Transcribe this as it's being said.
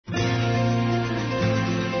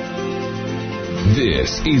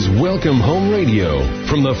This is Welcome Home Radio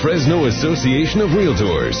from the Fresno Association of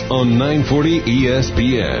Realtors on 940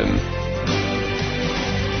 ESPN.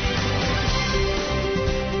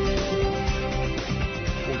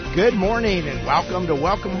 Good morning and welcome to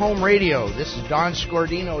Welcome Home Radio. This is Don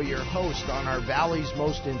Scordino, your host on our Valley's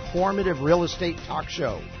most informative real estate talk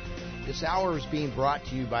show. This hour is being brought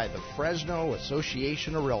to you by the Fresno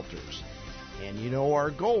Association of Realtors. And you know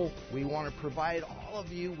our goal, we want to provide all of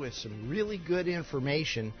you with some really good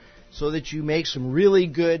information so that you make some really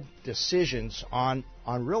good decisions on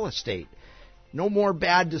real estate. No more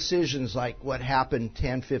bad decisions like what happened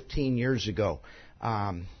 10, 15 years ago.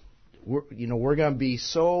 We're going to be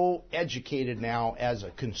so educated now as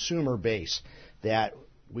a consumer base that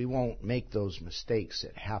we won't make those mistakes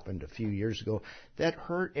that happened a few years ago that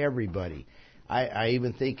hurt everybody. I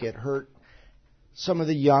even think it hurt some of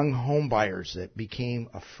the young home buyers that became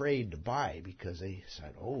afraid to buy because they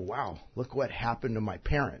said, oh, wow, look what happened to my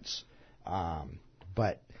parents.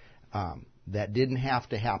 But that didn't have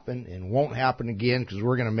to happen and won't happen again because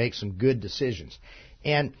we're going to make some good decisions.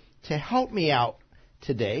 And to help me out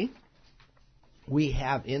today, we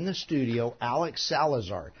have in the studio Alex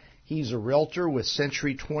Salazar. He's a realtor with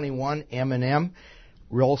Century 21 M&M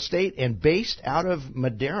Real Estate and based out of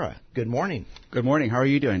Madera. Good morning. Good morning. How are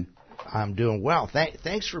you doing? I'm doing well.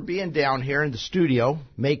 Thanks for being down here in the studio,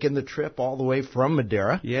 making the trip all the way from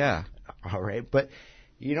Madera. Yeah. All right. But,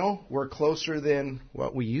 you know, we're closer than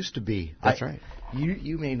what we used to be. That's right.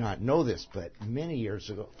 You may not know this, but many years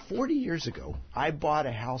ago, 40 years ago, I bought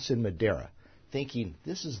a house in Madera thinking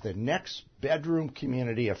this is the next bedroom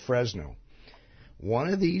community of Fresno. One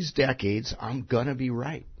of these decades, I'm going to be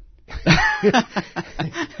right.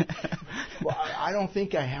 Well, I don't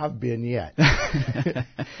think I have been yet.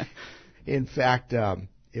 In fact,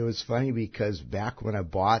 it was funny because back when I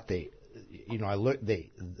bought, the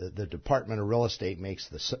Department of Real Estate makes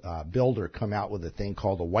the builder come out with a thing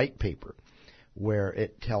called a white paper, where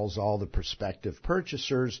it tells all the prospective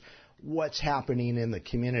purchasers what's happening in the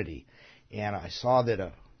community. And I saw that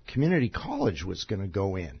a community college was going to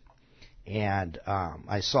go in. And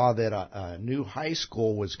I saw that a new high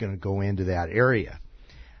school was going to go into that area.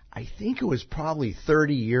 I think it was probably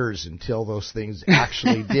 30 years until those things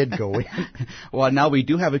actually did go in. Well, now we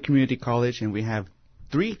do have a community college, and we have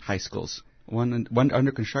 3 high schools, one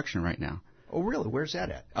under construction right now. Oh, really? Where's that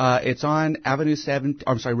at? It's on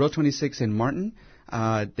Road 26 in Martin.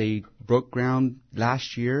 They broke ground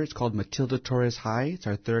last year. It's called Matilda Torres High. It's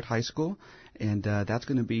our 3rd high school. And that's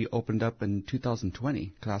going to be opened up in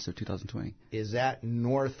 2020, class of 2020. Is that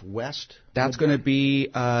northwest? That's going to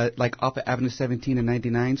be like off of Avenue 17 and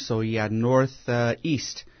 99. So, yeah,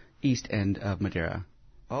 east end of Madera.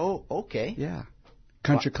 Oh, okay. Yeah.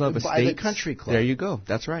 Country Club Estates. By the country club. There you go.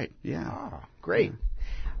 That's right. Yeah. Ah, great.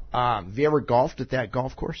 Yeah. Have you ever golfed at that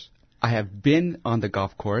golf course? I have been on the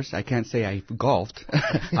golf course. I can't say I've golfed.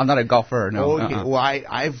 I'm not a golfer, no. Okay. Well,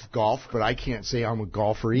 I've golfed, but I can't say I'm a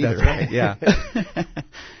golfer either. That's right, yeah.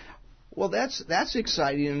 Well, that's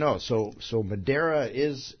exciting to know. So Madera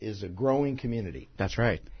is a growing community. That's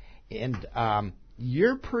right. And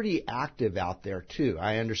you're pretty active out there, too.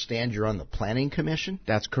 I understand you're on the Planning Commission?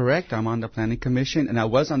 That's correct. I'm on the Planning Commission, and I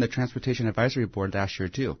was on the Transportation Advisory Board last year,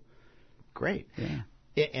 too. Great. Yeah.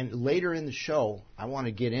 And later in the show, I want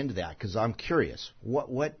to get into that because I'm curious.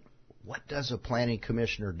 What does a planning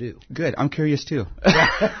commissioner do? Good. I'm curious, too.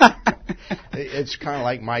 It's kind of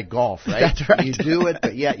like my golf, right? That's right. You do it,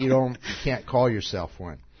 but yet you can't call yourself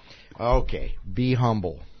one. Okay. Be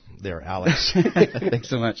humble there, Alex. Thanks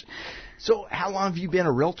so much. So how long have you been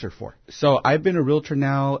a realtor for? So I've been a realtor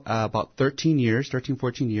now about 14 years,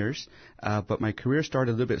 but my career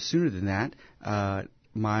started a little bit sooner than that.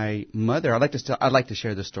 My mother, I'd like to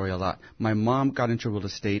share this story a lot. My mom got into real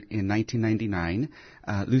estate in 1999.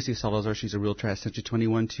 Lucy Salazar, she's a realtor at Century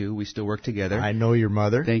 21 too. We still work together. I know your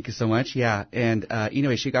mother. Thank you so much. Yeah. And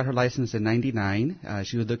anyway, she got her license in 99.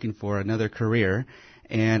 She was looking for another career.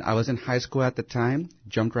 And I was in high school at the time,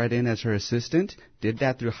 jumped right in as her assistant, did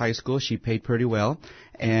that through high school. She paid pretty well.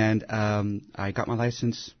 And I got my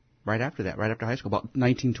license right after high school. About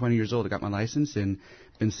 19, 20 years old, I got my license and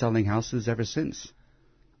been selling houses ever since.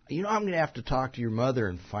 You know, I'm going to have to talk to your mother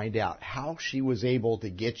and find out how she was able to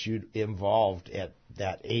get you involved at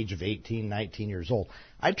that age of 18, 19 years old.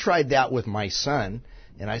 I tried that with my son,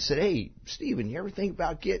 and I said, hey, Stephen, you ever think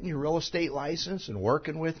about getting your real estate license and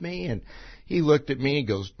working with me? And he looked at me and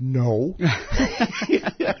goes, no.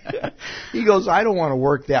 He goes, I don't want to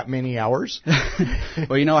work that many hours.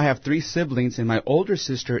 Well, you know, I have 3 siblings, and my older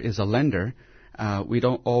sister is a lender. We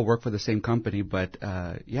don't all work for the same company, but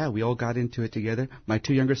yeah, we all got into it together. My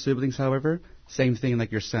 2 younger siblings, however, same thing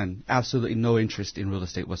like your son. Absolutely no interest in real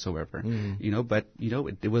estate whatsoever. But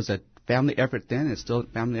it was a family effort then. It's still a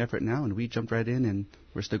family effort now, and we jumped right in, and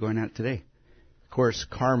we're still going at it today. Of course,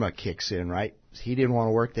 karma kicks in, right? He didn't want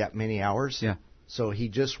to work that many hours. Yeah. So he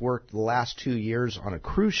just worked the last 2 years on a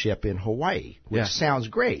cruise ship in Hawaii, which sounds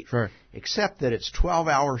great. Sure. Except that it's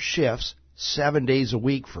 12-hour shifts, 7 days a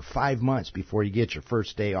week for 5 months before you get your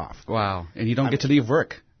first day off. Wow. And you don't get to leave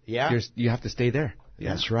work. Yeah. You have to stay there.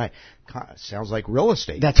 That's right. Sounds like real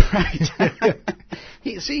estate. That's right.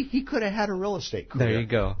 He could have had a real estate career. There you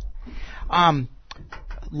go.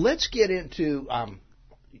 Let's get into...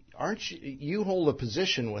 you hold a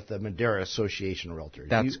position with the Madera Association of Realtors.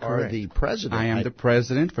 That's you correct. are the president. I am the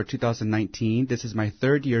president for 2019. This is my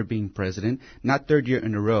 3rd year being president. Not 3rd year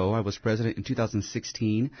in a row. I was president in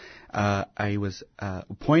 2016. I was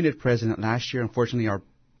appointed president last year. Unfortunately, our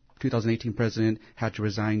 2018 president had to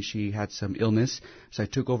resign. She had some illness, so I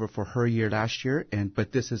took over for her year last year.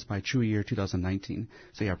 But this is my true year, 2019.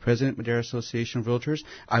 So yeah, President, Madera Association of Realtors.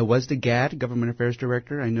 I was the GAD, Government Affairs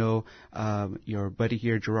Director. I know your buddy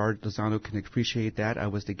here, Gerard Lozano, can appreciate that. I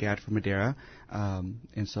was the GAD for Madera, and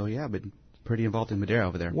so yeah, I've been pretty involved in Madera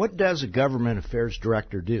over there. What does a Government Affairs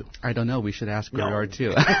Director do? I don't know. We should ask Gerard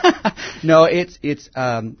too. No,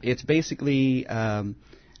 it's basically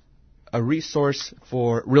a resource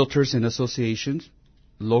for realtors and associations,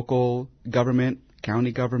 local government,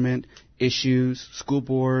 county government, issues, school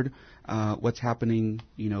board, what's happening,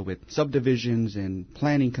 with subdivisions and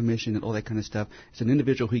planning commission and all that kind of stuff. It's an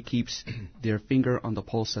individual who keeps their finger on the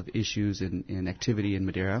pulse of issues and activity in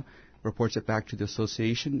Madera, reports it back to the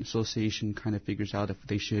association. The association kind of figures out if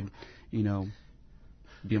they should,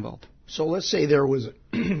 be involved. So let's say there was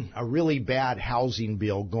a really bad housing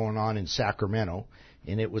bill going on in Sacramento,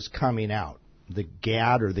 and it was coming out. The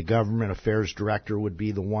GAD, or the Government Affairs Director, would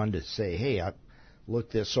be the one to say, hey, I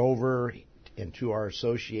looked this over, and to our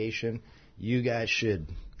association, you guys should...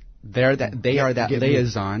 They are that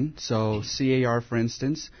liaison. So CAR, for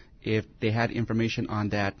instance, if they had information on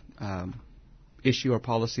that issue or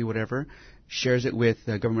policy, whatever, shares it with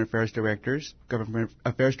the Government Affairs Directors. Government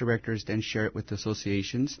Affairs Directors then share it with the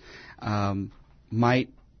associations. Might,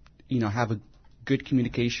 have a good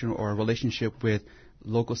communication or relationship with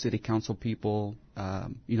local city council people,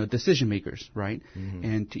 decision makers, right?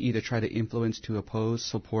 And to either try to influence, to oppose,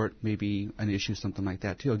 support maybe an issue, something like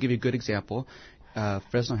that too. I'll give you a good example.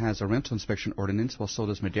 Fresno has a rental inspection ordinance, well, so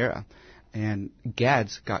does Madera. And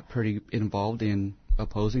GADS got pretty involved in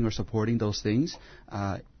opposing or supporting those things,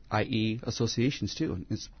 i.e. associations too. And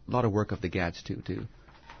it's a lot of work of the GADS too, to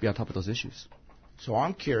be on top of those issues. So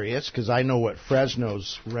I'm curious, because I know what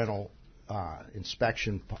Fresno's rental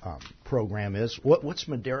inspection program is. What's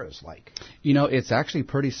Madera's like? It's actually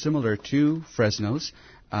pretty similar to Fresno's,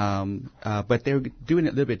 but they're doing it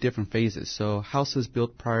a little bit different phases. So houses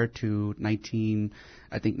built prior to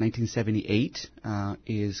 1978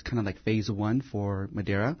 is kind of like phase 1 for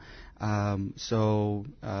Madera. Rental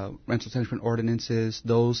management ordinances,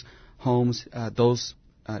 those homes, those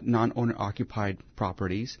non-owner occupied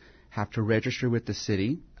properties have to register with the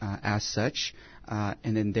city as such,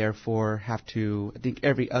 and then therefore have to, I think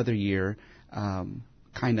every other year,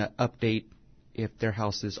 kind of update if their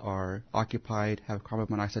houses are occupied, have carbon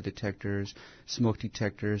monoxide detectors, smoke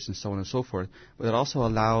detectors, and so on and so forth. But it also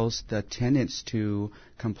allows the tenants to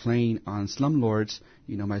complain on slumlords.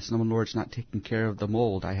 My slumlord's not taking care of the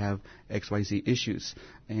mold. I have XYZ issues.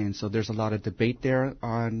 And so there's a lot of debate there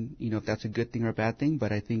on, if that's a good thing or a bad thing.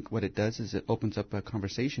 But I think what it does is it opens up a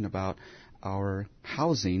conversation about our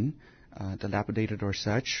housing, dilapidated or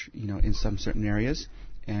such, in some certain areas.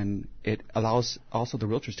 And it allows also the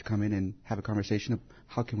realtors to come in and have a conversation of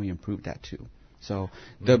how can we improve that too. So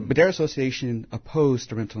the Madera Association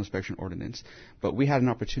opposed the rental inspection ordinance, but we had an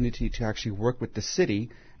opportunity to actually work with the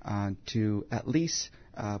city to at least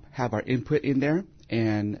have our input in there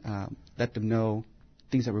and let them know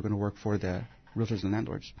things that we're going to work for the realtors and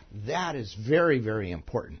landlords. That is very, very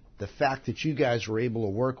important. The fact that you guys were able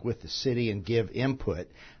to work with the city and give input,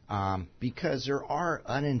 because there are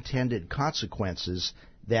unintended consequences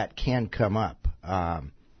that can come up.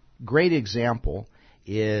 Great example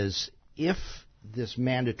is if this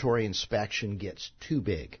mandatory inspection gets too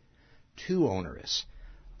big, too onerous,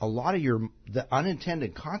 a lot of the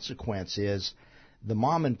unintended consequence is the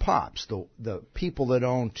mom and pops, the people that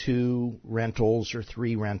own 2 rentals or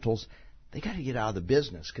 3 rentals, they got to get out of the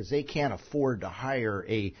business because they can't afford to hire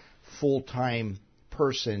a full-time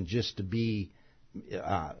person just to be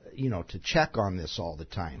to check on this all the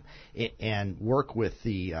time and work with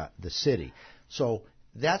the city. So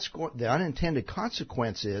the unintended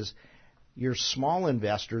consequence is your small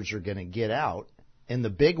investors are going to get out, and the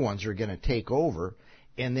big ones are going to take over,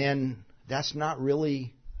 and then that's not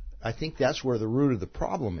really. I think that's where the root of the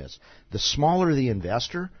problem is. The smaller the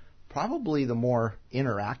investor, probably the more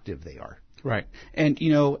interactive they are. Right. And,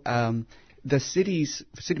 the City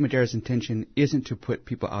Madera's intention isn't to put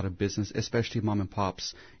people out of business, especially mom and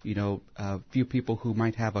pops. Few people who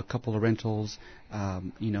might have a couple of rentals,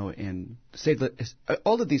 and say that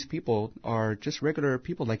all of these people are just regular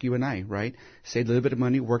people like you and I, right? Saved a little bit of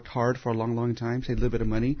money, worked hard for a long, long time, saved a little bit of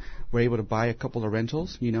money, were able to buy a couple of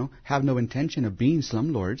rentals, have no intention of being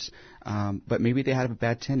slumlords, but maybe they have a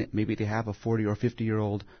bad tenant. Maybe they have a 40 or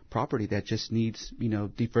 50-year-old property that just needs,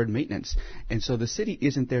 deferred maintenance. And so the city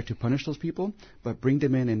isn't there to punish those people, but bring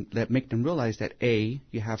them in and make them realize that A,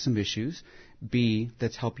 you have some issues, B,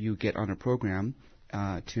 let's help you get on a program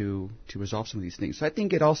to resolve some of these things. So I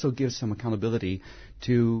think it also gives some accountability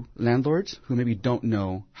to landlords who maybe don't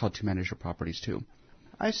know how to manage their properties too.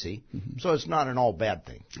 I see. Mm-hmm. So it's not an all bad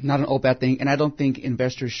thing. Not an all bad thing, and I don't think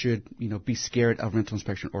investors should, be scared of rental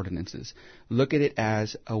inspection ordinances. Look at it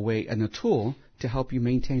as a way and a tool to help you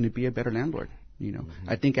maintain and be a better landlord. Mm-hmm.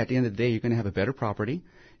 I think at the end of the day, you're going to have a better property,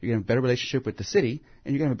 you're going to have a better relationship with the city,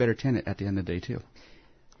 and you're going to have a better tenant at the end of the day too.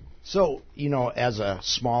 So, as a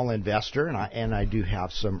small investor, and I do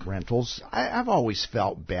have some rentals, I've always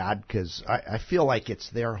felt bad because I feel like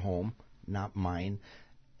it's their home, not mine.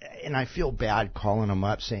 And I feel bad calling them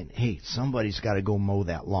up saying, hey, somebody's got to go mow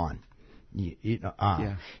that lawn.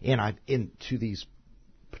 Yeah. And to these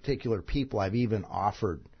particular people, I've even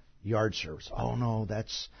offered yard service. Oh, no,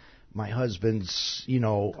 that's my husband's,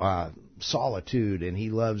 solitude, and he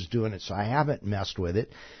loves doing it, so I haven't messed with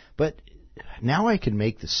it. But now I can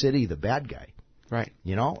make the city the bad guy. Right.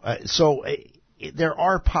 So there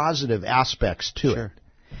are positive aspects to Sure.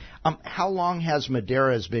 it. How long has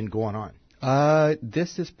Madera's been going on?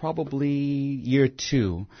 This is probably year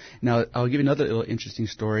 2. Now, I'll give you another little interesting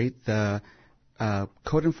story. The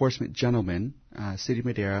code enforcement gentleman, City of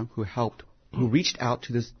Madera, who reached out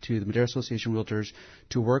to the Madera Association of Realtors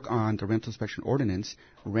to work on the rental inspection ordinance,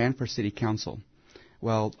 ran for city council.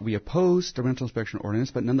 Well, we opposed the rental inspection ordinance,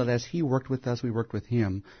 but nonetheless, he worked with us. We worked with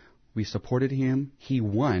him. We supported him. He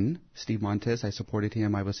won. Steve Montes, I supported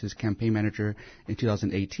him. I was his campaign manager in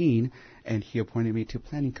 2018, and he appointed me to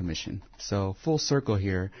Planning Commission. So full circle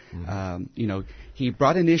here. Mm-hmm. He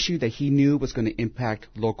brought an issue that he knew was going to impact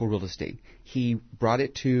local real estate. He brought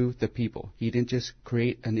it to the people. He didn't just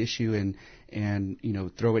create an issue and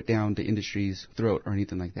throw it down the industry's throat or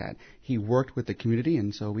anything like that. He worked with the community,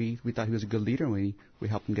 and so we thought he was a good leader, and we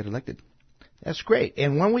helped him get elected. That's great.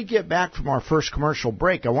 And when we get back from our first commercial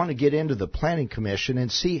break, I want to get into the Planning Commission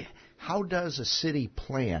and see how does a city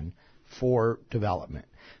plan for development.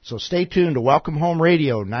 So stay tuned to Welcome Home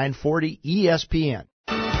Radio, 940 ESPN.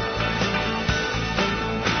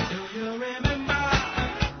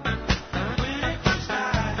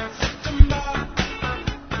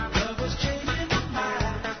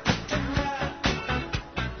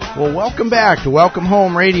 Well, welcome back to Welcome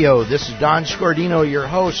Home Radio. This is Don Scordino, your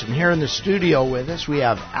host, and here in the studio with us we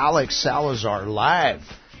have Alex Salazar live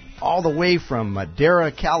all the way from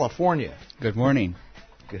Madera, California. Good morning.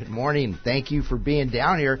 Good morning. Thank you for being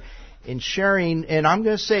down here and sharing, and I'm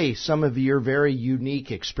going to say, some of your very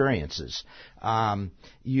unique experiences.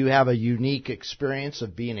 You have a unique experience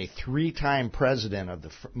of being a 3-time president of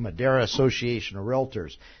the Madera Association of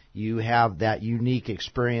Realtors. You have that unique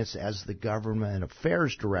experience as the government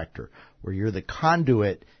affairs director, where you're the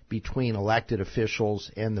conduit between elected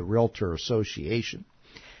officials and the Realtor Association.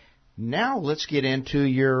 Now let's get into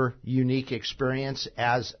your unique experience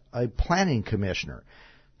as a planning commissioner.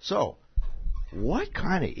 So, what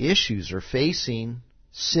kind of issues are facing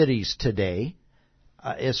cities today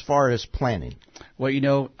as far as planning? Well,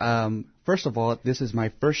 first of all, this is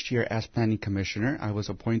my first year as planning commissioner. I was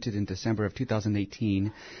appointed in December of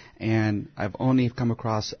 2018, and I've only come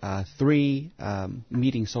across 3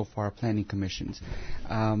 meetings so far, planning commissions.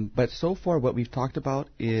 But so far what we've talked about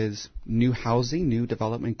is new housing, new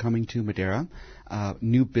development coming to Madera,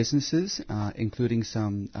 new businesses, including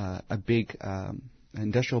a big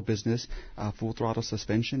industrial business, Full Throttle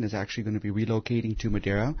Suspension, is actually going to be relocating to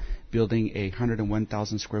Madera, building a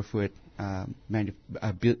 101,000 square foot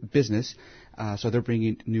business. So they're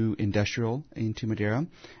bringing new industrial into Madera.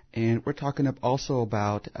 And we're talking also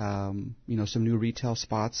about, some new retail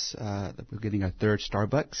spots. We're getting a 3rd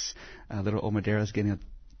Starbucks. Little old Madera is getting a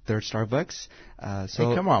 3rd Starbucks.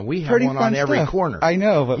 Hey, come on, we have one on every stuff. corner. I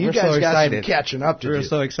know, but we're so excited. You guys got some catching up to do. We're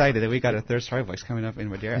so excited that we got a 3rd Starbucks coming up in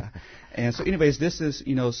Madera. And so anyways, this is,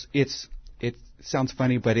 it's it sounds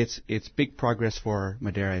funny, but it's big progress for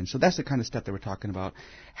Madera. And so that's the kind of stuff that we're talking about.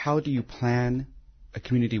 How do you plan a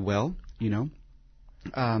community well,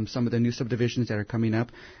 some of the new subdivisions that are coming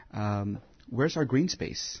up, where's our green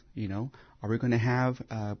space, Are we going to have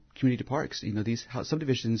community parks? These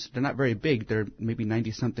subdivisions, they're not very big. They're maybe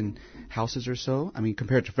 90-something houses or so. I mean,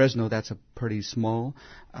 compared to Fresno, that's a pretty small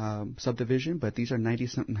subdivision, but these are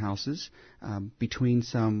 90-something houses between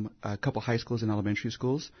a couple high schools and elementary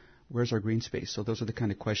schools. Where's our green space? So those are the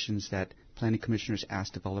kind of questions that planning commissioners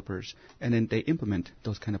ask developers, and then they implement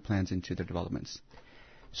those kind of plans into their developments.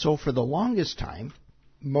 So for the longest time,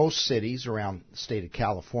 most cities around the state of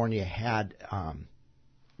California had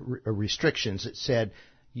restrictions that said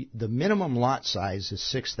the minimum lot size is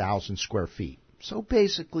 6,000 square feet. So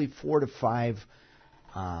basically 4 to 5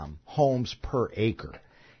 homes per acre.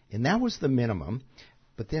 And that was the minimum.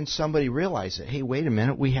 But then somebody realized that, hey, wait a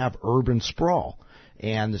minute, we have urban sprawl.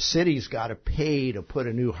 And the city's got to pay to put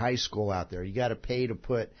a new high school out there. You got to pay to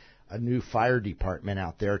put a new fire department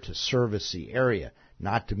out there to service the area,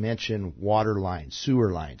 not to mention water lines,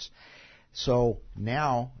 sewer lines. So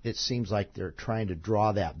now it seems like they're trying to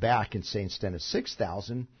draw that back and say instead of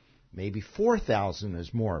 6,000, maybe 4,000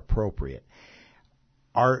 is more appropriate.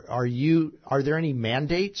 Are there any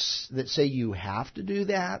mandates that say you have to do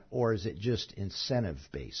that, or is it just incentive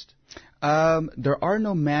based? There are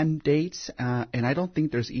no mandates, and I don't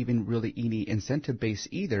think there's even really any incentive base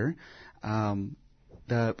either.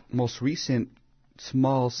 The most recent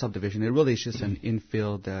small subdivision, it really is just an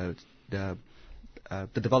infill.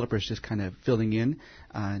 The developer is just kind of filling in.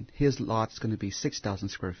 His lot's going to be 6,000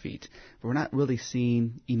 square feet. But we're not really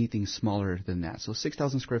seeing anything smaller than that. So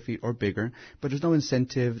 6,000 square feet or bigger, but there's no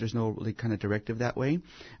incentive. There's no really kind of directive that way.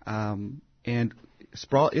 And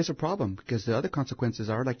sprawl is a problem because the other consequences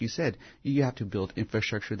are, like you said, you have to build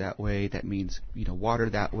infrastructure that way. That means, water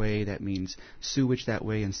that way. That means sewage that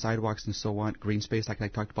way and sidewalks and so on. Green space, like I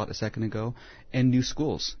talked about a second ago, and new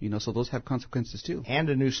schools. So those have consequences too. And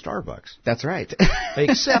a new Starbucks. That's right.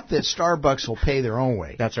 Except that Starbucks will pay their own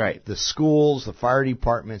way. That's right. The schools, the fire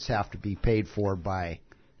departments have to be paid for by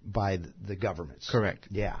the governments. Correct.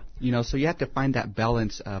 Yeah. So you have to find that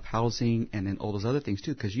balance of housing and then all those other things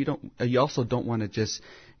too, because you also don't want to just,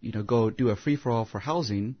 go do a free for all for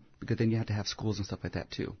housing, because then you have to have schools and stuff like that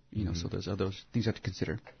too. So there's other things you have to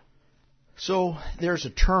consider. So there's a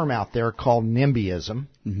term out there called NIMBYism,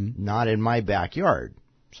 not in my backyard.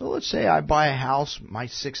 So let's say I buy a house, my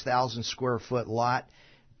 6,000 square foot lot,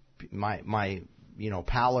 my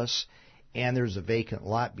palace, and there's a vacant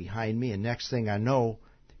lot behind me, and next thing I know,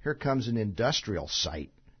 here comes an industrial site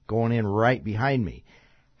going in right behind me.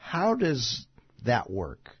 How does that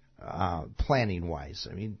work, planning-wise?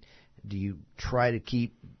 I mean, do you try to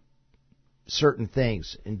keep certain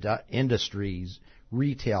things, industries,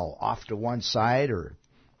 retail, off to one side, or?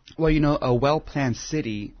 Well, a well-planned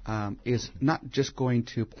city is not just going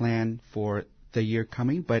to plan for the year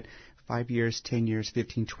coming, but 5 years, 10 years,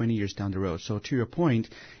 15, 20 years down the road. So to your point,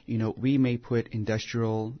 we may put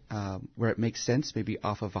industrial where it makes sense, maybe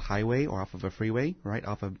off of a highway or off of a freeway, right,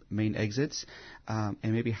 off of main exits, and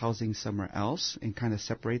maybe housing somewhere else and kind of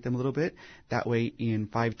separate them a little bit. That way, in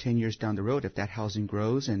 5, 10 years down the road, if that housing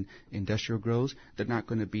grows and industrial grows, they're not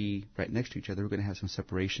going to be right next to each other. We're going to have some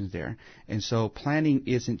separations there. And so planning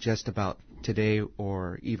isn't just about today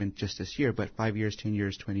or even just this year, but 5 years, 10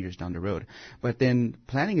 years, 20 years down the road. But then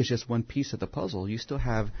planning is just one piece of the puzzle. You still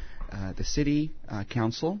have the city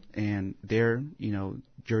council and their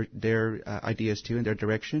ideas too and their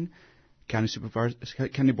direction, county board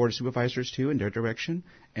of supervisors too and their direction,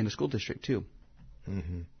 and the school district too.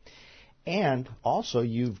 Mm-hmm. And also,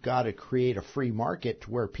 you've got to create a free market to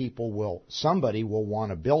where somebody will want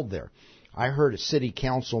to build there. I heard a city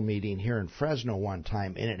council meeting here in Fresno one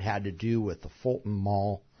time, and it had to do with the Fulton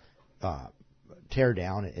Mall tear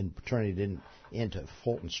down and turning it into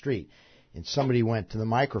Fulton Street. And somebody went to the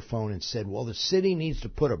microphone and said, well, the city needs to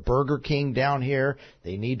put a Burger King down here.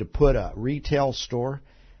 They need to put a retail store.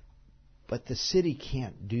 But the city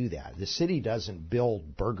can't do that. The city doesn't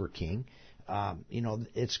build Burger King.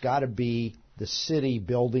 It's got to be the city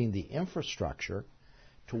building the infrastructure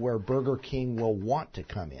to where Burger King will want to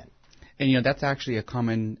come in. And, that's actually a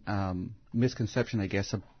common misconception, I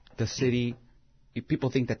guess, of the city.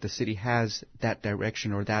 People think that the city has that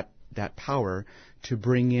direction or that power to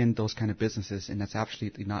bring in those kind of businesses, and that's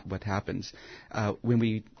absolutely not what happens. When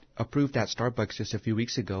we approved that Starbucks just a few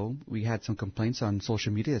weeks ago, we had some complaints on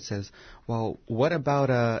social media that says, well, what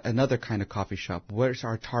about another kind of coffee shop? Where's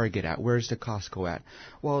our Target at? Where's the Costco at?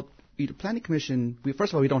 Well, Planning Commission,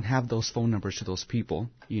 first of all, we don't have those phone numbers to those people,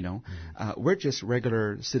 We're just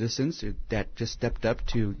regular citizens that just stepped up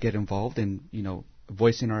to get involved and,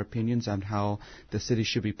 voicing our opinions on how the city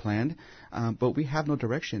should be planned. But we have no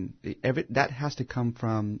direction. That has to come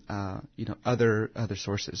from, other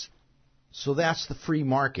sources. So that's the free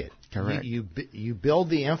market. Correct. You build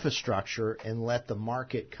the infrastructure and let the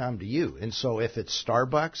market come to you. And so if it's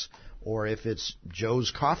Starbucks or if it's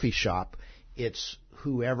Joe's Coffee Shop, it's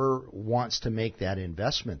whoever wants to make that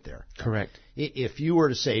investment there. Correct. If you were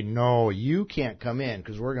to say, no, you can't come in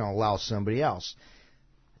because we're going to allow somebody else,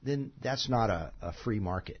 then that's not a free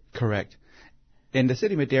market. Correct. And the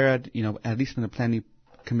city of Madera, at least from the Planning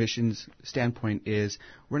Commission's standpoint, is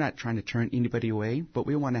we're not trying to turn anybody away, but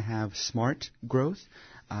we want to have smart growth,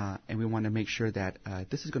 and we want to make sure that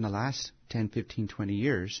this is going to last 10, 15, 20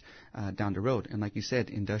 years down the road. And like you said,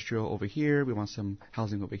 industrial over here, we want some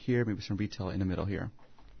housing over here, maybe some retail in the middle here.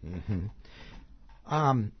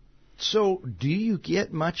 Mm-hmm. So do you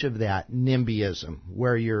get much of that NIMBYism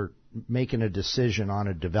where you're making a decision on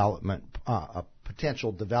a development, a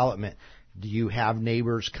potential development? Do you have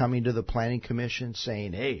neighbors coming to the Planning Commission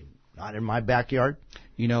saying, hey, not in my backyard?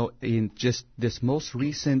 In just this most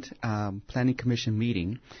recent Planning Commission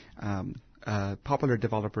meeting, a popular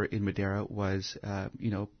developer in Madera was,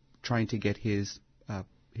 trying to get his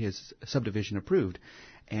subdivision approved.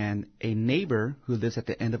 And a neighbor who lives at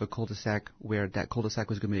the end of a cul-de-sac where that cul-de-sac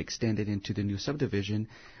was going to be extended into the new subdivision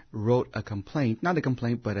wrote a complaint, not a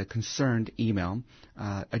complaint, but a concerned email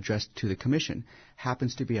addressed to the commission.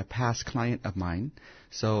 Happens to be a past client of mine.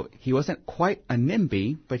 So he wasn't quite a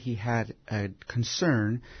NIMBY, but he had a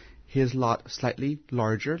concern. His lot slightly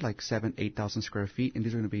larger, like 8,000 square feet, and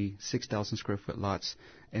these are going to be 6,000 square foot lots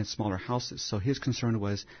and smaller houses. So his concern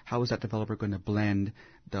was, how is that developer going to blend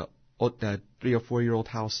the 3 or 4 year old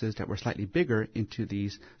houses that were slightly bigger into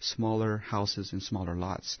these smaller houses and smaller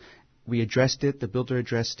lots? We addressed it, the builder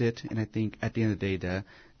addressed it, and I think at the end of the day,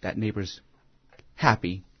 that neighbor's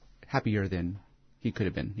happier than he could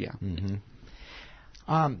have been, yeah. Mm-hmm.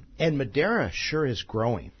 And Madera sure is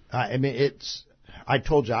growing. I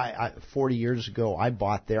told you, 40 years ago, I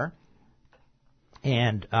bought there,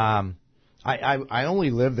 and I only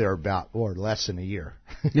lived there about less than a year.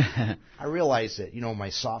 I realized that, my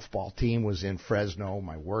softball team was in Fresno,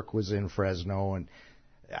 my work was in Fresno, and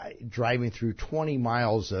driving through 20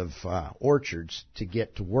 miles of orchards to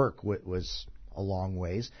get to work was a long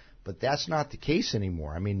ways. But that's not the case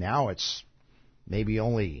anymore. Now it's maybe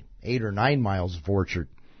only 8 or 9 miles of orchard.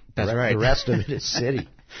 That's right. The rest of it is city.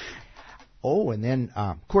 Oh, and then,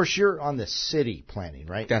 of course, you're on the city planning,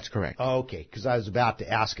 right? That's correct. Oh, okay, because I was about to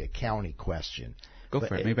ask a county question. Go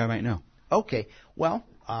for it. Maybe I might know. Okay. Well,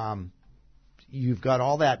 you've got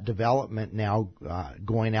all that development now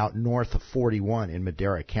going out north of 41 in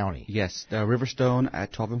Madera County. Yes, the Riverstone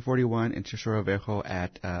at 12 and 41 and Tesoro Viejo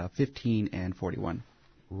at 15 and 41.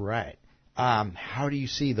 Right. How do you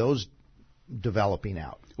see those developing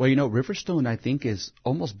out? Well, Riverstone, I think, is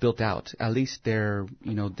almost built out. At least their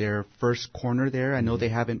first corner there. I know they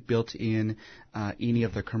haven't built in any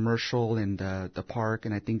of the commercial and the park,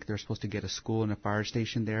 and I think they're supposed to get a school and a fire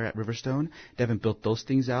station there at Riverstone. They haven't built those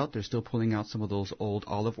things out. They're still pulling out some of those old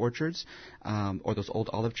olive orchards or those old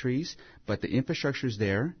olive trees, but the infrastructure's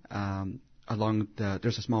there.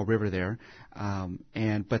 There's a small river there,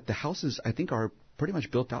 but the houses, I think, are pretty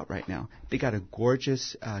much built out right now. They got a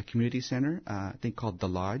gorgeous community center, I think called The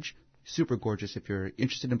Lodge. Super gorgeous. If you're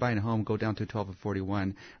interested in buying a home, go down to 12 and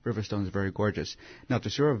 41. Riverstone is very gorgeous. Now,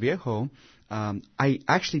 Tesoro Viejo, I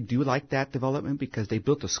actually do like that development because they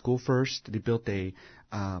built a school first. They built a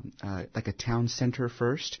town center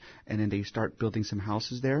first, and then they start building some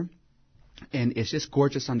houses there. And it's just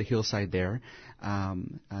gorgeous on the hillside there.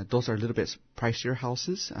 Those are a little bit pricier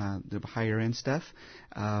houses, the higher end stuff.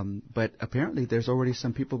 But apparently there's already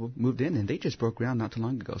some people who moved in, and they just broke ground not too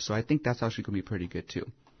long ago. So I think that's actually going to be pretty good too.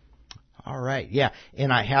 All right, yeah.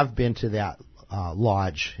 And I have been to that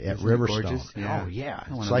lodge at Riverstone. Yeah. Oh, yeah.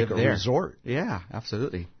 It's like a resort. Yeah,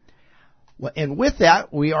 absolutely. Well, and with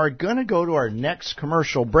that, we are going to go to our next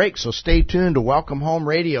commercial break. So stay tuned to Welcome Home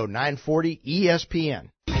Radio, 940 ESPN.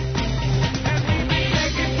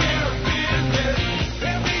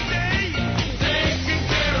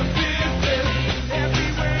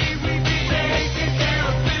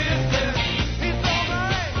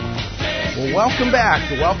 Welcome back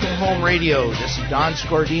to Welcome Home Radio. This is Don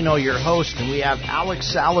Scordino, your host, and we have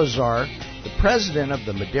Alex Salazar, the president of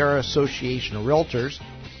the Madera Association of Realtors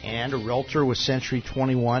and a realtor with Century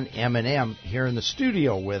 21 M&M here in the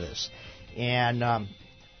studio with us. And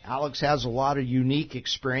Alex has a lot of unique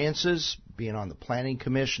experiences being on the Planning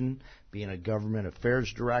Commission, being a government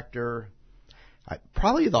affairs director.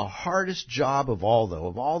 Probably the hardest job of all, though,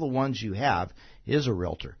 of all the ones you have, is a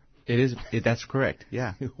realtor. It is. That's correct.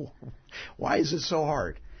 Yeah. Why is it so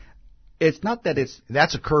hard? It's not that it's...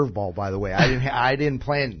 That's a curveball, by the way. I didn't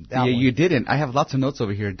plan that one. You didn't. I have lots of notes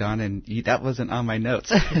over here, Don, and that wasn't on my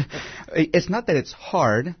notes. It's not that it's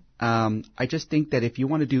hard. I just think that if you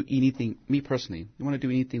want to do anything, me personally, you want to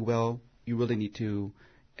do anything well, you really need to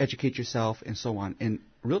educate yourself and so on. And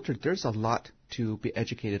realtor, there's a lot to be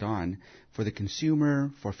educated on for the consumer,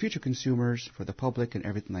 for future consumers, for the public, and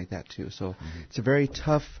everything like that too. So it's a very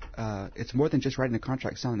tough. It's more than just writing a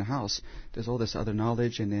contract, selling a house. There's all this other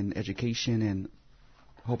knowledge and then education and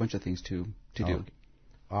a whole bunch of things to do.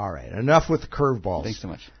 All right, enough with the curveballs. Thanks so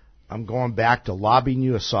much. I'm going back to lobbing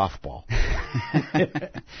you a softball.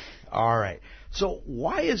 All right. So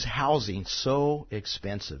why is housing so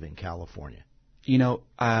expensive in California? You know,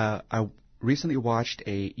 I recently watched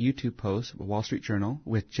a YouTube post, Wall Street Journal,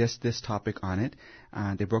 with just this topic on it.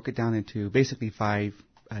 They broke it down into basically 5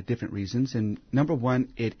 different reasons. And number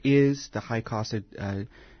one, it is the high cost of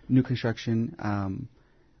new construction.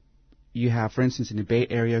 You have, for instance, in the Bay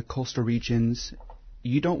Area, coastal regions,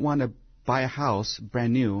 you don't want to buy a house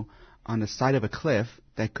brand new on the side of a cliff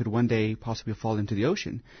that could one day possibly fall into the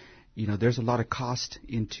ocean. You know, there's a lot of cost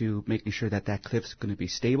into making sure that that cliff's going to be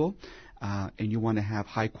stable, and you want to have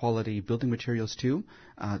high quality building materials too.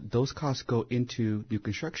 Those costs go into new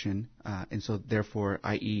construction, and so therefore,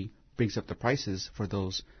 i.e., brings up the prices for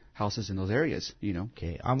those houses in those areas, you know.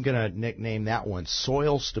 Okay, I'm going to nickname that one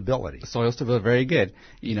soil stability. Soil stability, very good,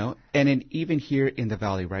 you know. And then even here in the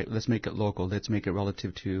valley, right, let's make it local. Let's make it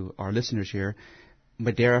relative to our listeners here.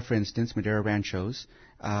 Madera, for instance, Madera Ranchos,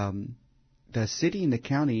 the city and the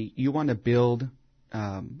county, you want to build,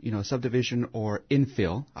 a subdivision or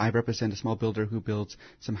infill. I represent a small builder who builds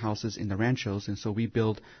some houses in the ranchos, and so we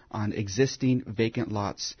build on existing vacant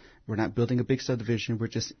lots. We're not building a big subdivision, we're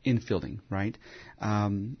just infilling, right?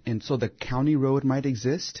 And so the county road might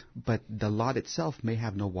exist, but the lot itself may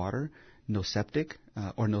have no water, no septic,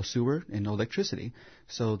 or no sewer, and no electricity.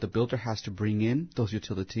 So the builder has to bring in those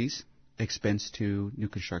utilities, expense to new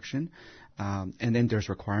construction, and then there's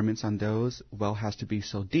requirements on those. Well has to be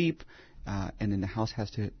so deep, and then the house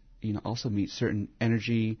has to, also meet certain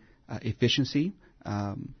energy efficiency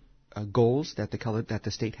goals that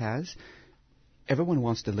the state has. Everyone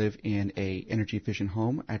wants to live in a energy efficient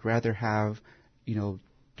home. I'd rather have,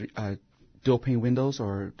 dual pane windows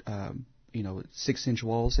or 6-inch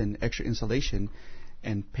walls and extra insulation,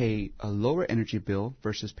 and pay a lower energy bill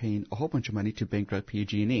versus paying a whole bunch of money to bankrupt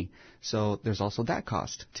PG&E. So there's also that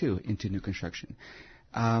cost, too, into new construction.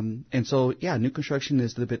 And so, new construction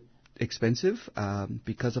is a little bit expensive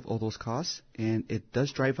because of all those costs, and it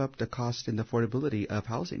does drive up the cost and the affordability of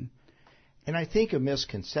housing. And I think a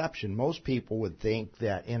misconception, most people would think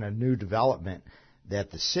that in a new development that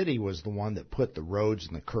the city was the one that put the roads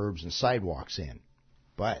and the curbs and sidewalks in.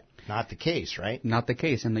 But not the case, right? Not the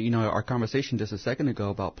case. And, our conversation just a second ago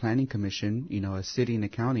about planning commission, a city and a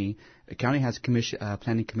county has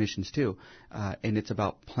planning commissions too. And it's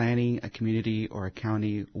about planning a community or a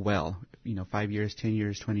county well, 5 years, 10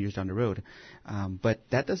 years, 20 years down the road. But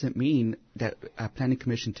that doesn't mean that a planning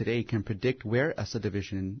commission today can predict where a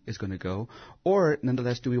subdivision is going to go, or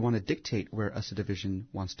nonetheless, do we want to dictate where a subdivision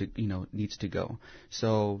needs to go?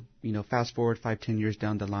 So, fast forward 5-10 years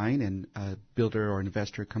down the line, and a builder or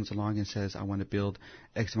investor comes along and says, I want to build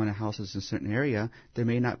X amount of houses in a certain area. There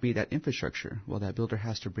may not be that infrastructure. Well, that builder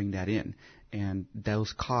has to bring that in, and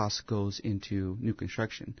those costs goes into new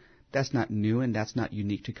construction. That's not new, and that's not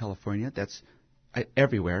unique to California. That's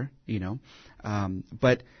everywhere,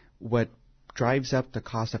 But what drives up the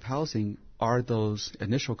cost of housing are those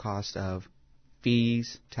initial costs of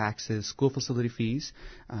fees, taxes, school facility fees.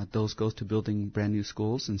 Those goes to building brand new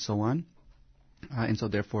schools and so on. And so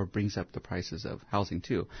therefore brings up the prices of housing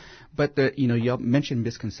too. But you mentioned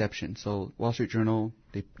misconception. So Wall Street Journal,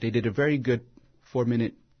 they did a very good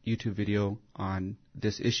 4-minute YouTube video on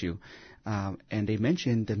this issue. And they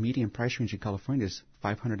mentioned the median price range in California is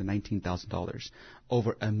 $519,000,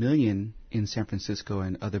 over $1 million in San Francisco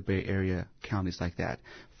and other Bay Area counties like that.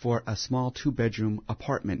 For a small 2-bedroom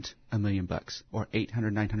apartment, $1 million, or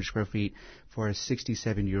 800, 900 square feet for a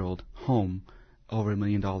 67-year-old home, over $1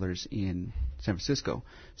 million in San Francisco.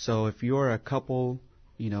 So if you're a couple,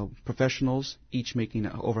 professionals, each making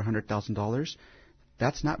over $100,000,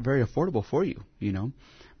 that's not very affordable for you,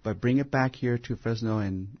 But bring it back here to Fresno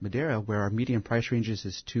and Madera, where our median price ranges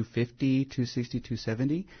is $250, $260,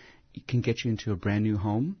 $270. It can get you into a brand new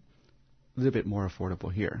home, a little bit more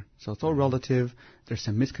affordable here. So it's all relative. There's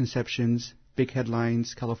some misconceptions, big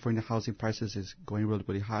headlines, California housing prices is going really,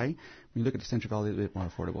 really high. When you look at the Central Valley, a little bit more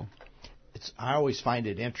affordable. I always find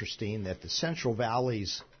it interesting that the Central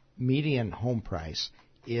Valley's median home price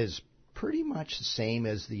is pretty much the same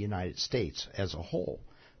as the United States as a whole,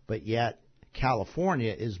 but yet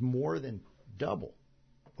California is more than double,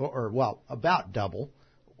 or about double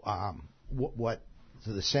what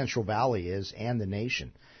the Central Valley is and the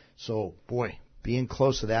nation. So, boy, being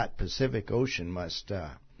close to that Pacific Ocean must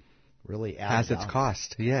really add has its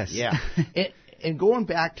cost. Yes. Yeah. And going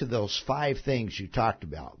back to those 5 things you talked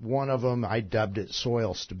about, one of them I dubbed it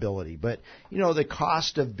soil stability. But, the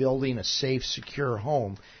cost of building a safe, secure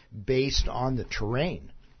home based on the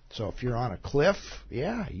terrain. So if you're on a cliff,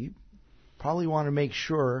 you probably want to make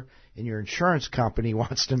sure, and your insurance company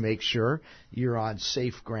wants to make sure you're on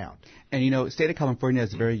safe ground. And, state of California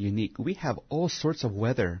is very unique. We have all sorts of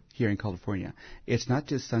weather here in California. It's not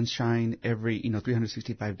just sunshine every,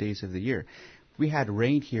 365 days of the year. We had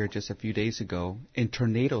rain here just a few days ago and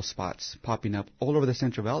tornado spots popping up all over the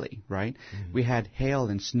Central Valley, right? Mm-hmm. We had hail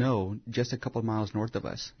and snow just a couple of miles north of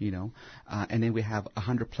us, and then we have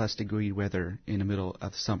 100-plus degree weather in the middle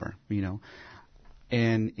of summer,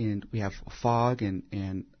 And we have fog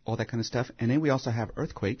and all that kind of stuff. And then we also have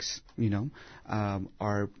earthquakes,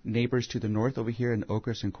 our neighbors to the north over here in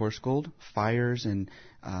Oakers and Coarsegold, fires and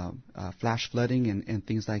flash flooding and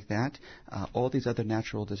things like that. All these other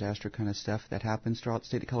natural disaster kind of stuff that happens throughout the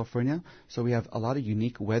state of California. So we have a lot of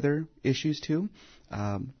unique weather issues too.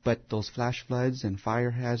 But those flash floods and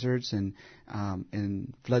fire hazards and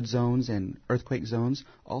flood zones and earthquake zones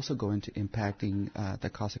also go into impacting the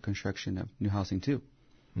cost of construction of new housing too.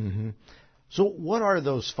 Mm-hmm. So what are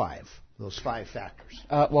those 5 factors?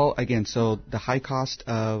 Well, again, so the high cost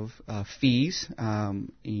of fees,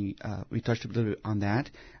 we touched a little bit on that.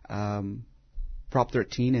 Prop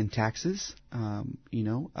 13 and taxes,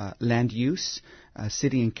 land use.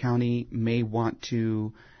 City and county may want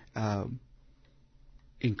to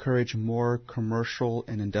encourage more commercial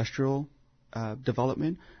and industrial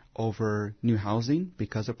development over new housing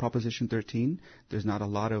because of Proposition 13. There's not a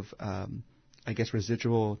lot of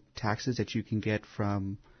residual taxes that you can get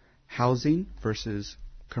from housing versus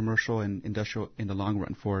commercial and industrial in the long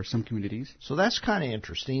run for some communities. So that's kind of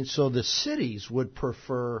interesting. So the cities would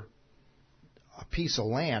prefer a piece of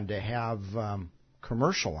land to have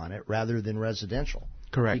commercial on it rather than residential.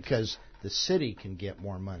 Correct. Because the city can get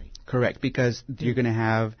more money. Correct, because you're going to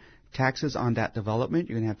have taxes on that development,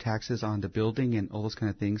 you're going to have taxes on the building and all those kind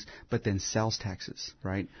of things, but then sales taxes,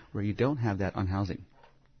 right, where you don't have that on housing.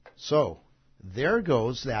 So there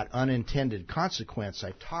goes that unintended consequence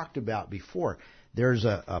I talked about before. There's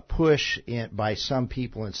a push by some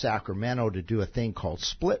people in Sacramento to do a thing called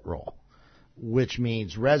split roll, which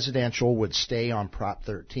means residential would stay on Prop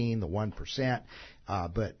 13, the 1%,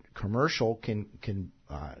 but commercial can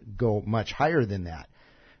go much higher than that.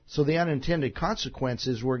 So the unintended consequence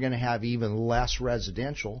is we're going to have even less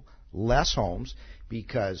residential, less homes,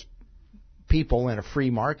 because people in a free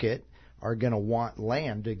market are going to want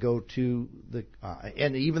land to go to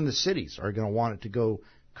and even the cities are going to want it to go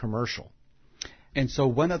commercial. And so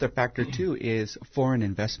one other factor too is foreign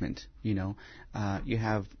investment. You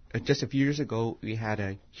have just a few years ago we had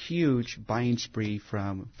a huge buying spree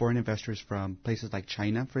from foreign investors from places like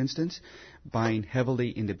China, for instance, buying heavily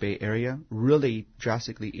in the Bay Area, really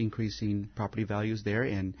drastically increasing property values there,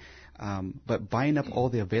 and but buying up all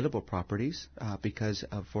the available properties because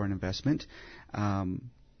of foreign investment.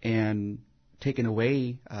 And taking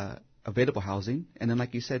away available housing. And then,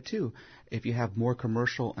 like you said, too, if you have more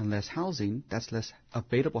commercial and less housing, that's less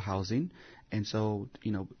available housing. And so,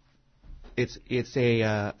 it's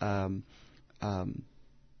a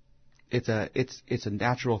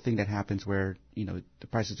natural thing that happens where, the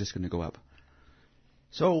price is just going to go up.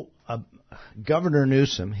 So Governor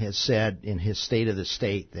Newsom has said in his State of the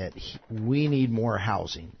State that we need more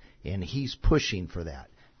housing, and he's pushing for that.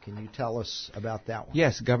 Can you tell us about that one?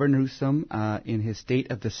 Yes, Governor Newsom, in his State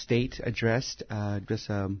of the State address just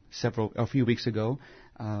a few weeks ago,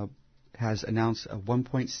 has announced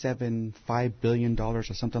 $1.75 billion or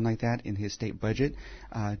something like that in his state budget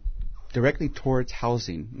directly towards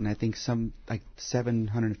housing, and I think some like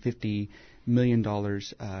 $750 million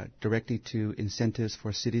directly to incentives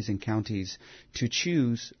for cities and counties to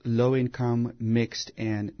choose low-income, mixed,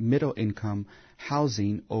 and middle-income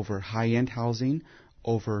housing over high-end housing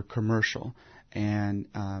over commercial. And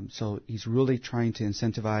so he's really trying to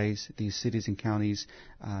incentivize these cities and counties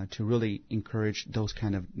to really encourage those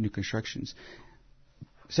kind of new constructions.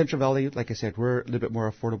 Central Valley, like I said, we're a little bit more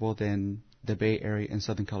affordable than the Bay Area and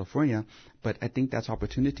Southern California, but I think that's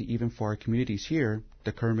opportunity even for our communities here,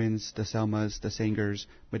 the Kermans, the Selmas, the Sangers,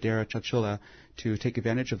 Madera, Chowchilla, to take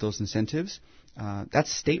advantage of those incentives. That's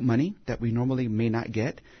state money that we normally may not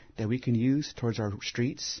get, that we can use towards our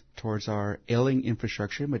streets, towards our ailing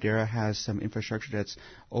infrastructure. Madera has some infrastructure that's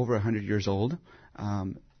over 100 years old.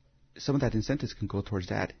 Some of that incentives can go towards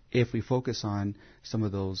that if we focus on some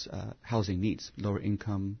of those housing needs, lower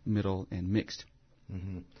income, middle, and mixed.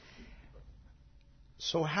 Mm-hmm.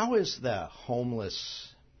 So how is the homeless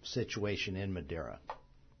situation in Madera?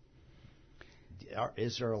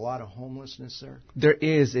 Is there a lot of homelessness there? There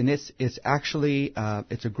is, and it's actually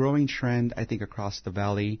it's a growing trend, I think, across the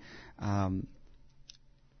valley.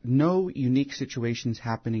 No unique situations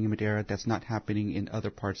happening in Madera that's not happening in other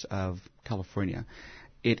parts of California.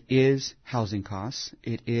 It is housing costs.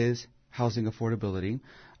 It is housing affordability.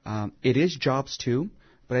 It is jobs too,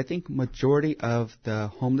 but I think majority of the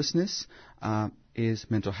homelessness is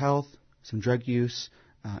mental health, some drug use,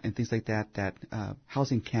 and things like that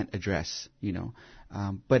housing can't address,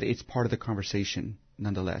 but it's part of the conversation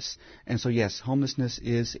nonetheless. And so, yes, homelessness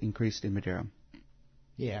is increased in Madera.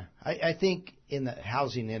 Yeah, I think in the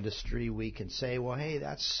housing industry we can say, well, hey,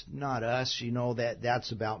 that's not us,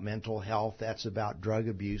 that's about mental health, that's about drug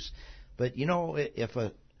abuse. But,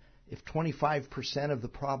 if 25% of the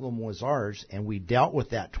problem was ours and we dealt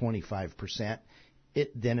with that 25%,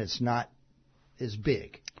 then it's not as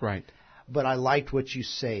big. Right. But I liked what you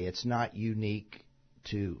say. It's not unique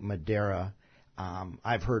to Madera.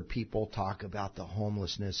 I've heard people talk about the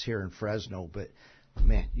homelessness here in Fresno, but,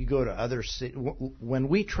 man, you go to other cities. When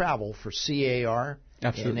we travel for CAR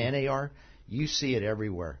Absolutely. and NAR, you see it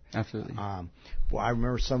everywhere. Absolutely. I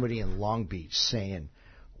remember somebody in Long Beach saying,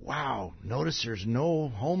 wow, notice there's no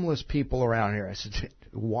homeless people around here. I said,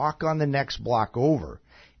 walk on the next block over.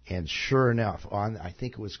 And sure enough, I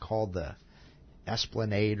think it was called the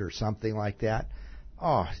Esplanade or something like that.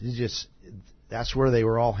 Oh, that's where they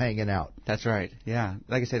were all hanging out. That's right. Yeah,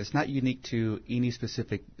 like I said, it's not unique to any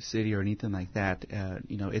specific city or anything like that.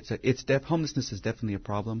 Homelessness is definitely a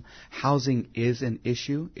problem. Housing is an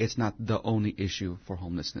issue. It's not the only issue for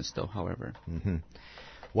homelessness, though. However. Mm-hmm.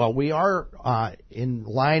 Well, we are in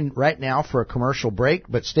line right now for a commercial break,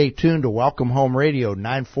 but stay tuned to Welcome Home Radio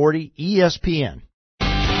 940 ESPN.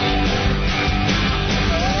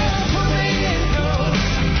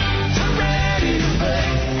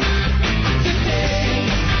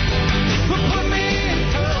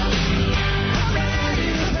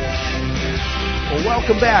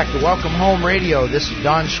 Welcome back to Welcome Home Radio. This is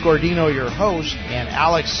Don Scordino, your host, and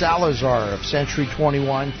Alex Salazar of Century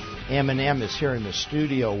 21 M&M is here in the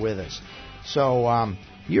studio with us. So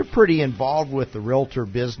you're pretty involved with the realtor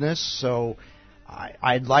business, so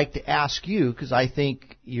I'd like to ask you, because I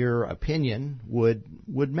think your opinion would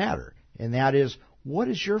matter, and that is, what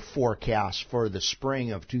is your forecast for the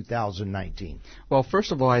spring of 2019? Well,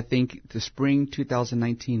 first of all, I think the spring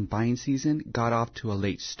 2019 buying season got off to a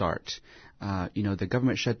late start. The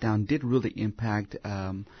government shutdown did really impact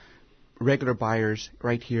regular buyers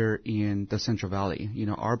right here in the Central Valley.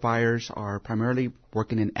 Our buyers are primarily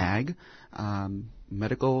working in ag,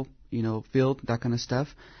 medical, field, that kind of stuff,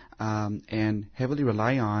 and heavily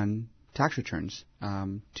rely on tax returns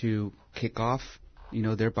to kick off,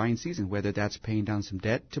 their buying season, whether that's paying down some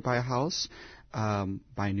debt to buy a house,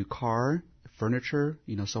 buy a new car, furniture,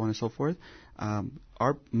 so on and so forth.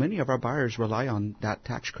 Many of our buyers rely on that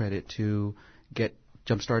tax credit to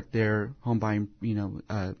jumpstart their home buying,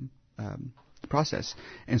 process.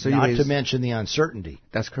 And so, not to mention the uncertainty.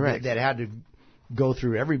 That's correct. That had to go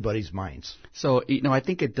through everybody's minds. So, I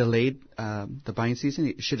think it delayed the buying season.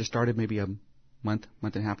 It should have started maybe a month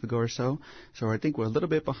and a half ago or so. So I think we're a little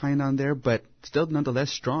bit behind on there, but still nonetheless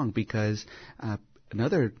strong, because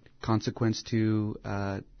another consequence to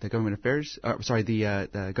the government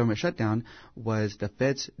the government shutdown was the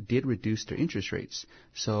feds did reduce their interest rates.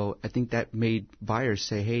 So I think that made buyers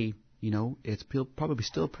say, hey, it's probably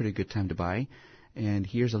still a pretty good time to buy. And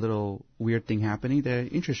here's a little weird thing happening. The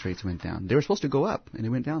interest rates went down. They were supposed to go up, and they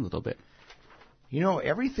went down a little bit.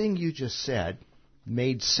 Everything you just said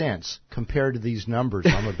made sense compared to these numbers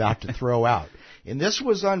I'm about to throw out. And this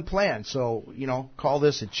was unplanned, so, call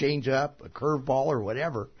this a change-up, a curveball, or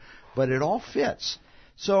whatever, but it all fits.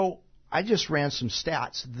 So I just ran some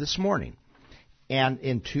stats this morning, and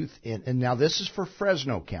and now this is for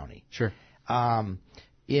Fresno County. Sure.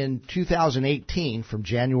 In 2018, from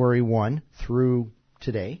January 1 through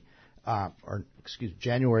today,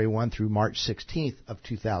 January 1 through March 16th of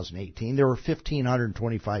 2018, there were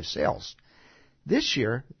 1,525 sales. This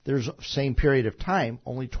year, there's same period of time,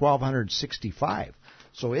 only 1,265.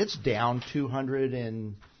 So it's down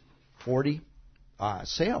 240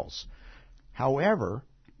 sales. However,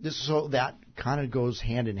 so that kind of goes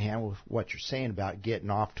hand in hand with what you're saying about getting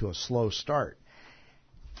off to a slow start.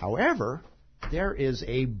 However, there is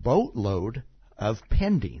a boatload of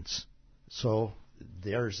pendings. So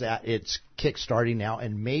there's that. It's kickstarting now,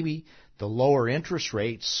 and maybe the lower interest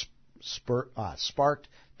rates sparked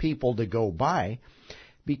people to go buy,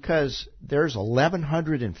 because there's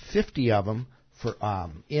 1,150 of them for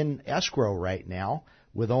in escrow right now,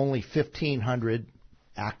 with only 1,500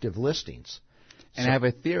 active listings. And I have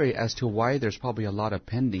a theory as to why there's probably a lot of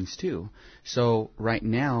pendings too. So right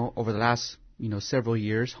now, over the last several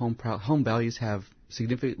years, home values have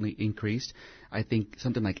significantly increased. I think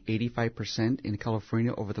something like 85% in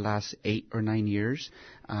California over the last 8 or 9 years.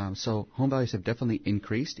 So home values have definitely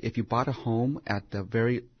increased. If you bought a home at the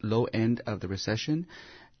very low end of the recession,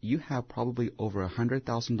 you have probably over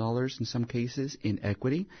 $100,000 in some cases in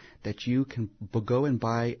equity that you can go and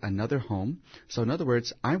buy another home. So in other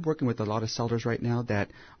words, I'm working with a lot of sellers right now that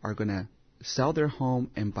are going to sell their home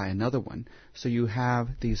and buy another one. So you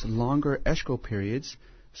have these longer escrow periods.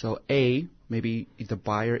 So A, maybe the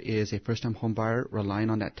buyer is a first-time home buyer relying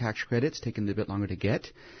on that tax credit. It's taking a little bit longer to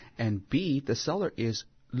get. And B, the seller is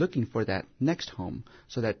looking for that next home.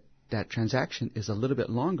 So that transaction is a little bit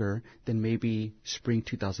longer than maybe spring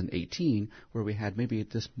 2018, where we had maybe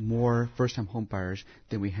just more first-time home buyers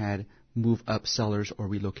than we had move-up sellers or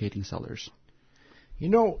relocating sellers.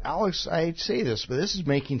 Alex, I'd say this, but this is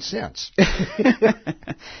making sense.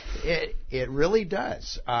 It really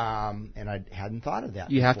does. And I hadn't thought of that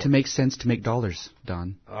You before. have to make sense to make dollars,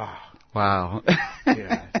 Don. Oh, wow.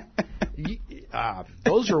 Yeah.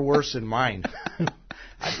 Those are worse than mine.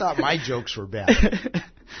 I thought my jokes were bad.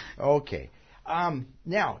 Okay.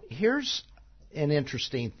 Now, here's an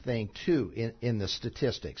interesting thing, too, in the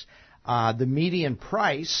statistics. The median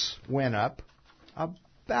price went up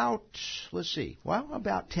about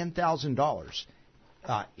 $10,000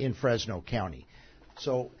 in Fresno County.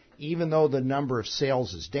 So even though the number of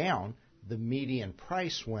sales is down, the median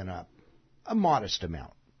price went up a modest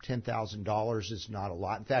amount. $10,000 is not a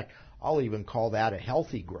lot. In fact, I'll even call that a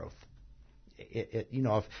healthy growth.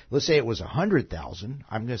 If let's say it was 100,000,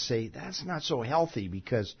 I'm going to say that's not so healthy,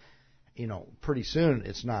 because pretty soon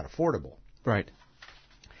it's not affordable. Right.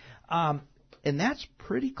 And that's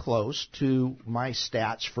pretty close to my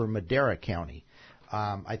stats for Madera County.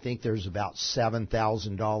 I think there's about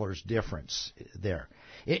 $7,000 difference there.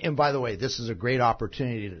 And by the way, this is a great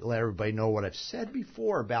opportunity to let everybody know what I've said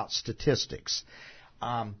before about statistics.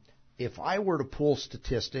 If I were to pull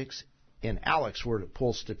statistics and Alex were to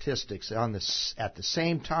pull statistics at the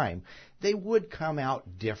same time, they would come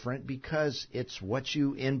out different, because it's what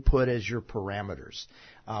you input as your parameters,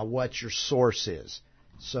 what your source is.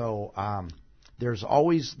 So there's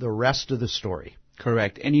always the rest of the story.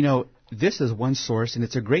 Correct. And this is one source, and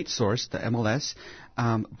it's a great source, the MLS,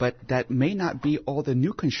 but that may not be all the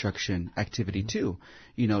new construction activity too.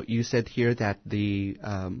 You said here that the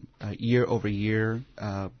year-over-year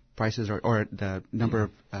prices or the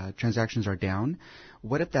number of transactions are down.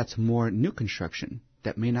 What if that's more new construction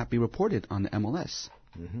that may not be reported on the MLS?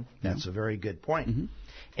 Mm-hmm. That's a very good point. Mm-hmm.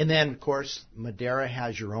 And then, of course, Madera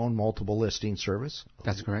has your own multiple listing service.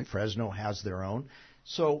 That's correct. Fresno has their own.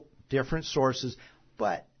 So different sources.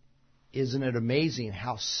 But isn't it amazing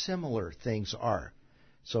how similar things are?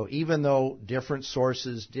 So even though different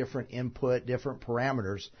sources, different input, different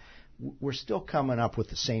parameters, we're still coming up with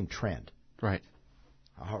the same trend. Right.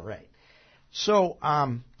 All right. So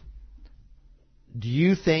do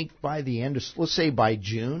you think by the end of, let's say by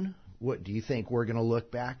June, what do you think we're going to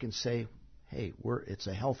look back and say, hey, it's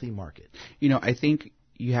a healthy market? I think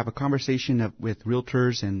you have a conversation with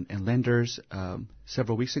realtors and lenders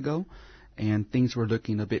several weeks ago, and things were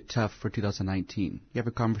looking a bit tough for 2019. You have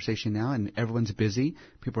a conversation now, and everyone's busy.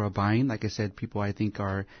 People are buying. Like I said, people, I think,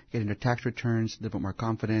 are getting their tax returns, a little bit more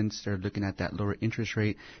confidence. They're looking at that lower interest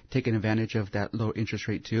rate, taking advantage of that lower interest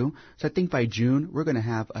rate too. So I think by June, we're going to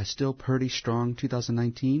have a still pretty strong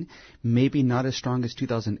 2019, maybe not as strong as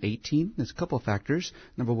 2018. There's a couple of factors.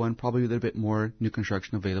 Number one, probably a little bit more new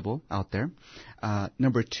construction available out there.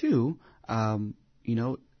 Number two, home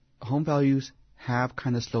values have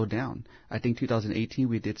kind of slowed down. I think 2018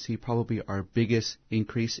 we did see probably our biggest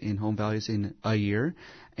increase in home values in a year,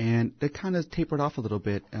 and they kind of tapered off a little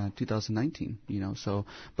bit 2019. So,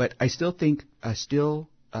 but I still think a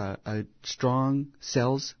strong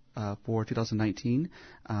sales for 2019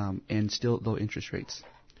 and still low interest rates.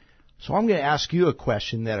 So I'm going to ask you a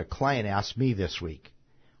question that a client asked me this week.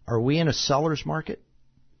 Are we in a seller's market?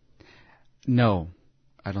 No,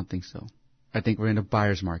 I don't think so. I think we're in a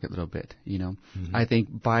buyer's market a little bit, I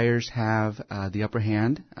think buyers have the upper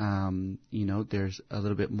hand. There's a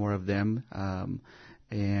little bit more of them.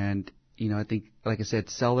 And I think, like I said,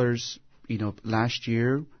 sellers, last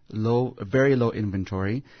year, very low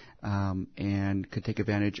inventory, and could take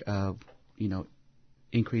advantage of,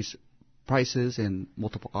 increased prices and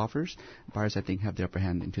multiple offers. Buyers, I think, have the upper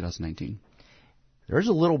hand in 2019. There's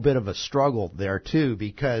a little bit of a struggle there, too,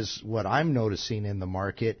 because what I'm noticing in the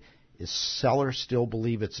market is sellers still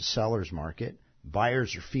believe it's a seller's market.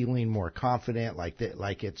 Buyers are feeling more confident, like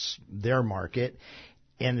it's their market.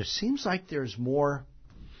 And it seems like there's more,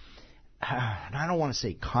 and I don't want to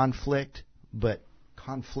say conflict, but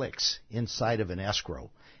conflicts inside of an escrow.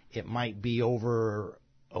 It might be over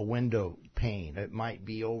a window pane. It might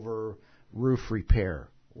be over roof repair,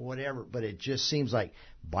 whatever. But it just seems like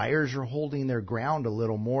buyers are holding their ground a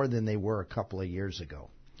little more than they were a couple of years ago.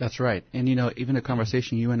 That's right. And, even a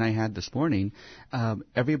conversation you and I had this morning,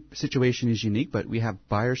 every situation is unique, but we have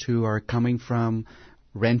buyers who are coming from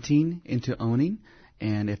renting into owning.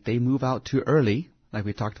 And if they move out too early, like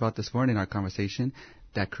we talked about this morning in our conversation,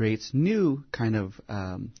 that creates new kind of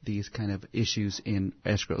these kind of issues in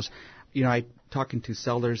escrows. I talking to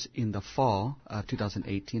sellers in the fall of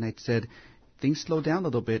 2018, I said things slow down a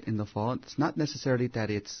little bit in the fall. It's not necessarily that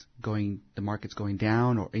the market's going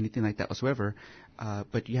down or anything like that whatsoever,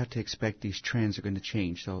 but you have to expect these trends are going to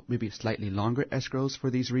change. So maybe slightly longer escrows for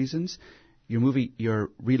these reasons. You're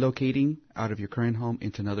relocating out of your current home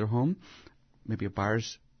into another home. Maybe a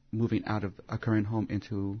buyer's moving out of a current home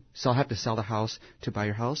have to sell the house to buy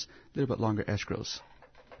your house. A little bit longer escrows.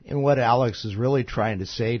 And what Alex is really trying to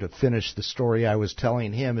say, to finish the story I was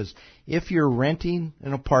telling him, is if you're renting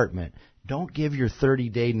an apartment, don't give your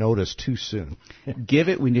 30-day notice too soon. Give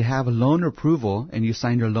it when you have a loan approval and you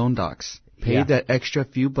sign your loan docs. Pay that extra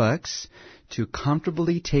few bucks to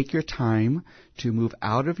comfortably take your time to move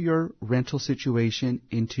out of your rental situation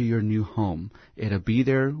into your new home. It'll be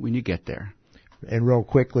there when you get there. And real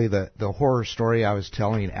quickly, the horror story I was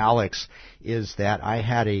telling Alex is that I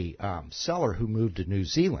had a seller who moved to New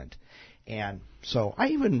Zealand. And so I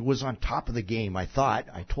even was on top of the game. I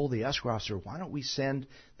told the escrow officer, why don't we send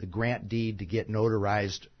the grant deed to get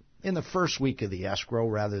notarized in the first week of the escrow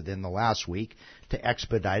rather than the last week to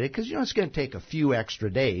expedite it? Because, it's going to take a few extra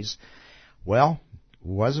days. Well, it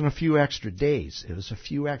wasn't a few extra days. It was a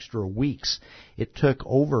few extra weeks. It took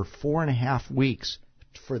over 4.5 weeks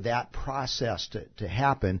for that process to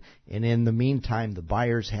happen. And in the meantime, the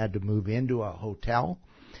buyers had to move into a hotel.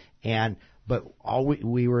 But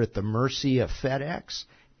we were at the mercy of FedEx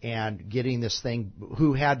and getting this thing,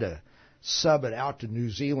 who had to sub it out to New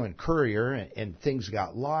Zealand courier, and things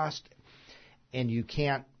got lost. And you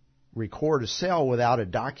can't record a sale without a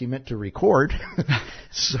document to record,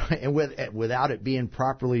 and without it being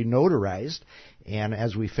properly notarized. And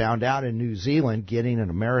as we found out in New Zealand, getting an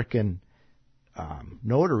American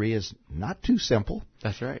notary is not too simple.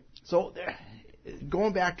 That's right. So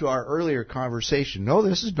going back to our earlier conversation, no,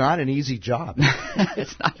 this is not an easy job.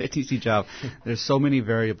 It's not an easy job. There's so many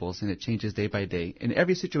variables, and it changes day by day. And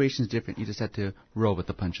every situation is different. You just have to roll with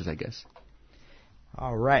the punches, I guess.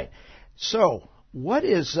 All right. So what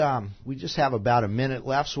is, we just have about a minute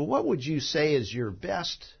left, so what would you say is your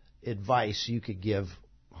best advice you could give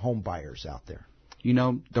home buyers out there?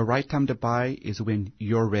 The right time to buy is when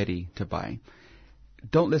you're ready to buy.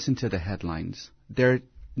 Don't listen to the headlines. They're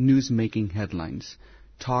news-making headlines.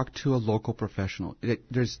 Talk to a local professional.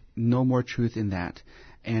 There's no more truth in that.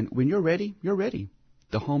 And when you're ready, you're ready.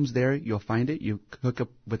 The home's there. You'll find it. You hook up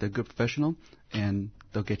with a good professional, and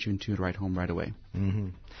they'll get you into the right home right away. Mm-hmm.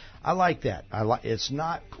 I like that. It's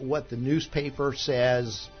not what the newspaper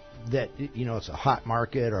says that, it's a hot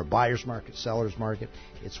market or buyer's market, seller's market.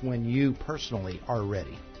 It's when you personally are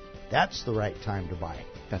ready. That's the right time to buy.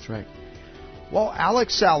 That's right. Well,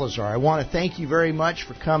 Alex Salazar, I want to thank you very much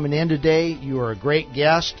for coming in today. You are a great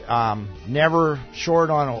guest. Never short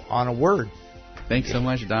on a word. Thanks so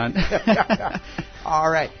much, Don. All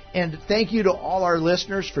right. And thank you to all our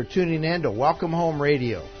listeners for tuning in to Welcome Home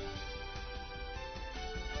Radio.